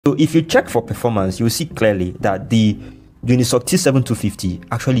So if you check for performance, you'll see clearly that the Unisoc T7250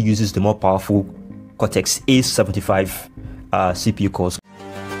 actually uses the more powerful Cortex A75 CPU cores.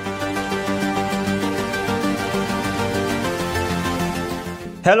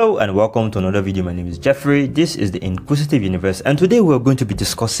 Hello and welcome to another video. My name is Jeffrey. This is the Inquisitive Universe, and today we're going to be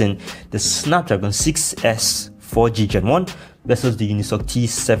discussing the Snapdragon 6S 4G Gen 1 versus the Unisoc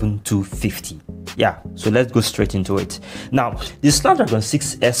T7250. Yeah, so let's go straight into it. Now, the Snapdragon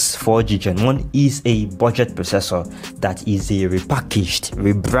 6S 4G Gen 1 is a budget processor that is a repackaged,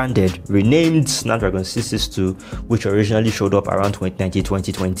 rebranded, renamed Snapdragon 662, which originally showed up around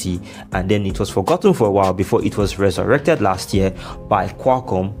 2019-2020, and then it was forgotten for a while before it was resurrected last year by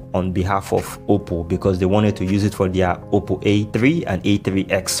Qualcomm on behalf of Oppo, because they wanted to use it for their Oppo A3 and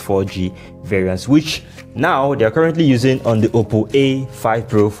A3X 4G variants, which now they're currently using on the Oppo A5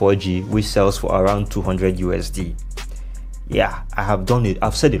 Pro 4G, which sells for around 200 USD. Yeah, I've done a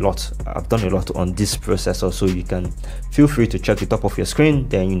lot on this processor, so you can feel free to check the top of your screen.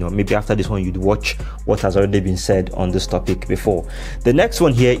 Then, maybe after this one you'd watch what has already been said on this topic before. The next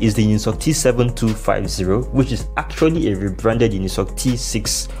one here is the Unisoc T7250, which is actually a rebranded Unisoc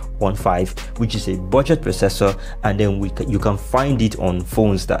T615, which is a budget processor, and then you can find it on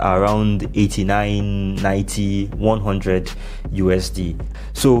phones that are around 89, 90, 100 USD.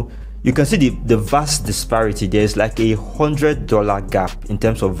 So you can see the vast disparity. There's like $100 gap in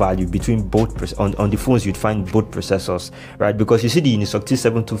terms of value between both on the phones. You'd find both processors, right? Because you see the Unisoc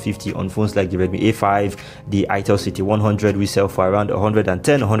T7250 on phones like the Redmi A5, the Itel City 100, we sell for around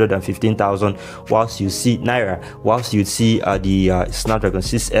 110, 115,000, whilst you'd see the Snapdragon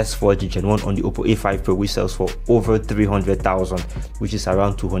 6S 4G Gen 1 on the Oppo A5 Pro, which sells for over 300,000, which is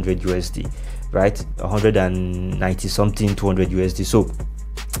around 200 USD, right? 190 something, 200 USD. So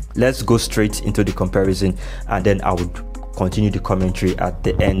let's go straight into the comparison, and then I would continue the commentary at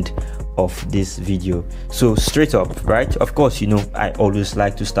the end of this video. So straight up, right? Of course, I always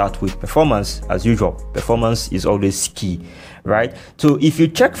like to start with performance as usual. Performance is always key, right? So if you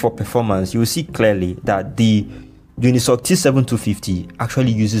check for performance, you'll see clearly that the Unisoc T7250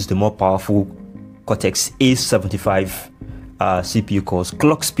 actually uses the more powerful Cortex A75 CPU cores,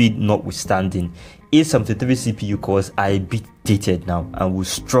 clock speed notwithstanding. A73 CPU cores are a bit dated now and will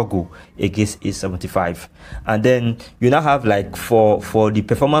struggle against A75. And then you now have, like, for the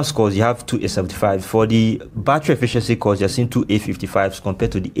performance cores, you have two A75s. For the battery efficiency cores, you're seeing two A55s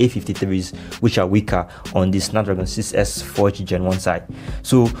compared to the A53s, which are weaker on the Snapdragon 6S 4G Gen 1 side.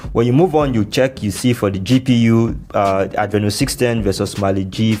 So when you move on, you see for the GPU, Adreno 610 versus Mali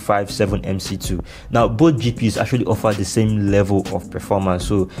G57MC2. Now both GPUs actually offer the same level of performance,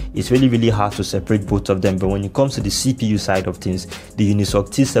 so it's really hard to separate both of them. But when it comes to the CPU side of things, the Unisoc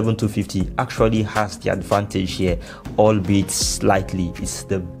T7250 actually has the advantage here, albeit slightly. It's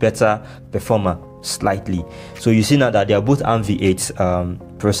the better performer slightly. So you see now that they are both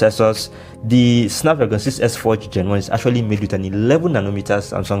ARMv8 processors. The Snapdragon 6S 4G Gen 1 is actually made with an 11 nanometer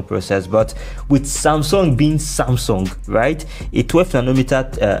Samsung process, but with Samsung being Samsung, right, a 12 nanometer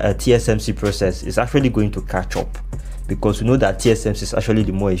TSMC process is actually going to catch up, because we know that TSMC is actually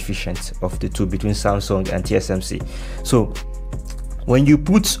the more efficient of the two between Samsung and TSMC. So when you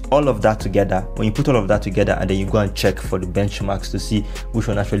put all of that together, and then you go and check for the benchmarks to see which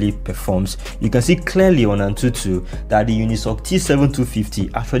one actually performs, you can see clearly on Antutu that the Unisoc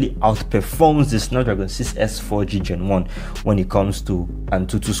T7250 actually outperforms the Snapdragon 6S 4G Gen 1 when it comes to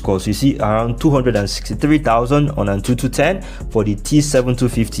Antutu scores. So you see around 263,000 on Antutu 10 for the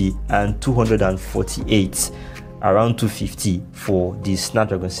T7250 and 248, around 250 for the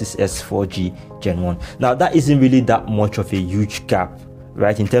Snapdragon 6S 4G Gen 1. Now that isn't really that much of a huge gap,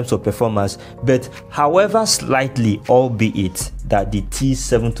 right, in terms of performance, but however slightly, albeit that the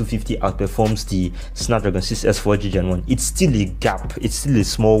T7250 outperforms the Snapdragon 6S 4G Gen 1, it's still a gap, it's still a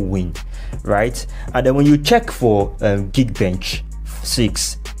small win, right? And then when you check for Geekbench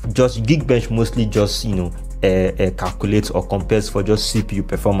 6, just Geekbench mostly just calculates or compares for just CPU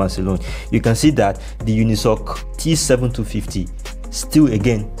performance alone, you can see that the Unisoc T7250 still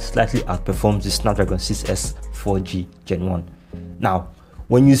again slightly outperforms the Snapdragon 6S 4G Gen 1. Now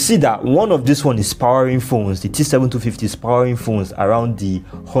when you see that one of this one is powering phones, the T7250 is powering phones around the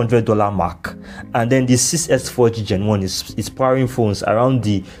 $100 mark, and then the 6S 4G Gen 1 is powering phones around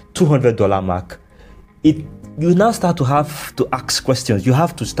the $200 mark, you now start to have to ask questions. You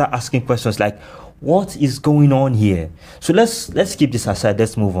have to start asking questions like, what is going on here? So let's keep this aside.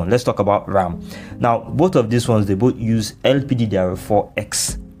 Let's move on. Let's talk about RAM. Now both of these ones, they both use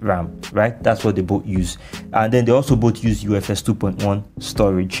LPDDR4X RAM, right? That's what they both use. And then they also both use UFS 2.1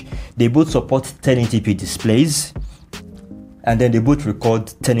 storage. They both support 1080p displays. and then they both record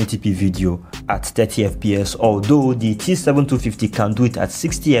 1080p video at 30 fps, although the T7250 can do it at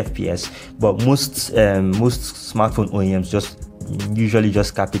 60 fps, but most smartphone OEMs usually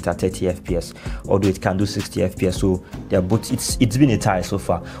just cap it at 30 fps, although it can do 60 fps. So they're both, it's been a tie so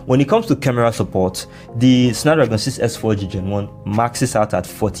far. When it comes to camera support, the Snapdragon 6S 4G Gen 1 maxes out at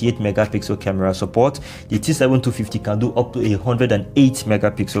 48 megapixel camera support. The T7250 can do up to 108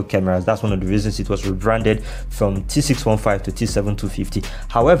 megapixel cameras. That's one of the reasons it was rebranded from T615 to T7250.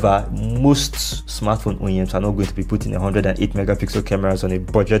 However, most smartphone OEMs are not going to be putting 108 megapixel cameras on a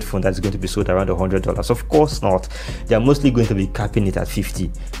budget phone that's going to be sold around $100. Of course not. They're mostly going to be capping it at 50.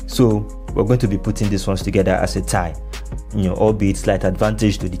 So we're going to be putting these ones together as a tie, albeit slight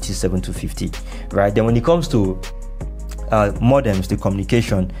advantage to the T7250, right? Then when it comes to modems, the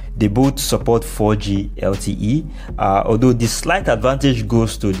communication, they both support 4G LTE, although the slight advantage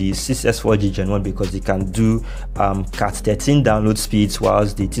goes to the 6S 4G Gen 1 because they can do Cat13 download speeds,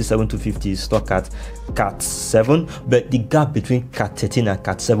 whilst the T7250 is stuck at Cat7. But the gap between Cat13 and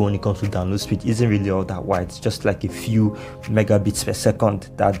Cat7 when it comes to download speed isn't really all that wide. It's just like a few megabits per second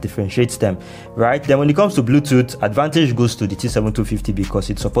that differentiates them, right? Then when it comes to Bluetooth, advantage goes to the T7250 because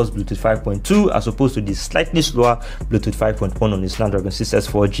it supports Bluetooth 5.2 as opposed to the slightly slower Bluetooth 5.1 on the Snapdragon 6S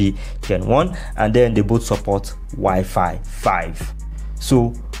 4G Gen 1, and then they both support Wi-Fi 5.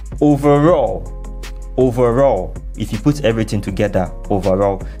 So overall, if you put everything together,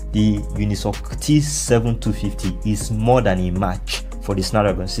 the Unisoc T7250 is more than a match for the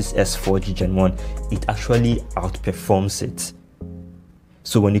Snapdragon 6S 4G Gen 1. It actually outperforms it.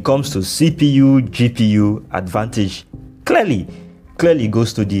 So when it comes to CPU, GPU advantage, clearly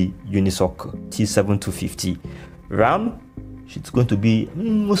goes to the Unisoc T7250. RAM, it's going to be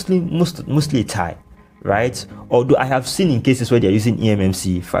mostly a tie, right? Although I have seen in cases where they're using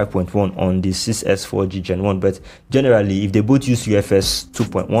eMMC 5.1 on the 6S 4G Gen 1, but generally if they both use UFS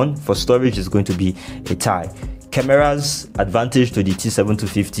 2.1 for storage, it's going to be a tie. Cameras, advantage to the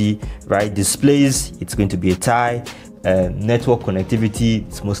T7250, right? Displays, it's going to be a tie. Network connectivity,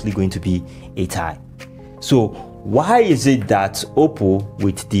 it's mostly going to be a tie. So why is it that Oppo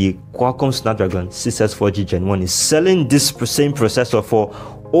with the Qualcomm Snapdragon 6S 4G Gen 1 is selling this same processor for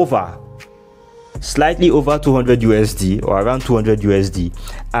slightly over 200 USD or around 200 USD,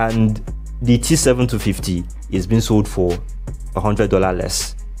 and the T7250 is being sold for $100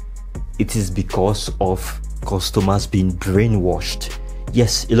 less? It is because of customers being brainwashed.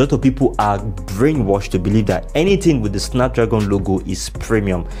 Yes, a lot of people are brainwashed to believe that anything with the Snapdragon logo is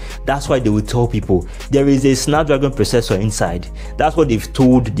premium. That's why they will tell people there is a Snapdragon processor inside. That's what they've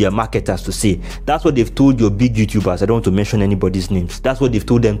told their marketers to say. That's what they've told your big YouTubers. I don't want to mention anybody's names. That's what they've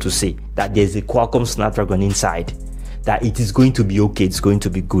told them to say, that there's a Qualcomm Snapdragon inside, that it is going to be okay, it's going to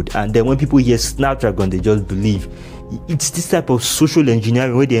be good. And then when people hear Snapdragon, they just believe. It's this type of social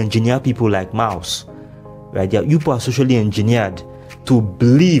engineering where they engineer people like mouse, right? People are socially engineered to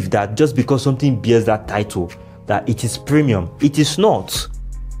believe that just because something bears that title, that it is premium. It is not.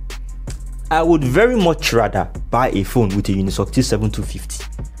 I would very much rather buy a phone with a Unisoc T7250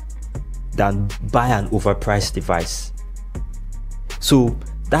 than buy an overpriced device. So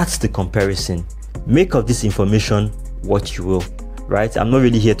that's the comparison. Make of this information what you will, right? I'm not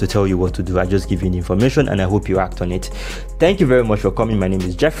really here to tell you what to do. I just give you the information and I hope you act on it. Thank you very much for coming. My name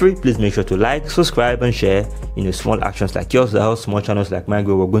is Jeffrey. Please make sure to like, subscribe and share. Small actions like yours that help small channels like mine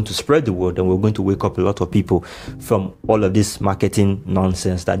grow. We're going to spread the word and we're going to wake up a lot of people from all of this marketing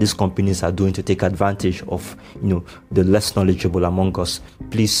nonsense that these companies are doing to take advantage of the less knowledgeable among us.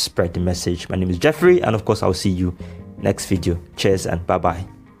 Please spread the message. My name is Jeffrey, and of course I'll see you next video. Cheers and bye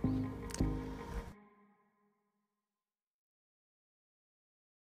bye.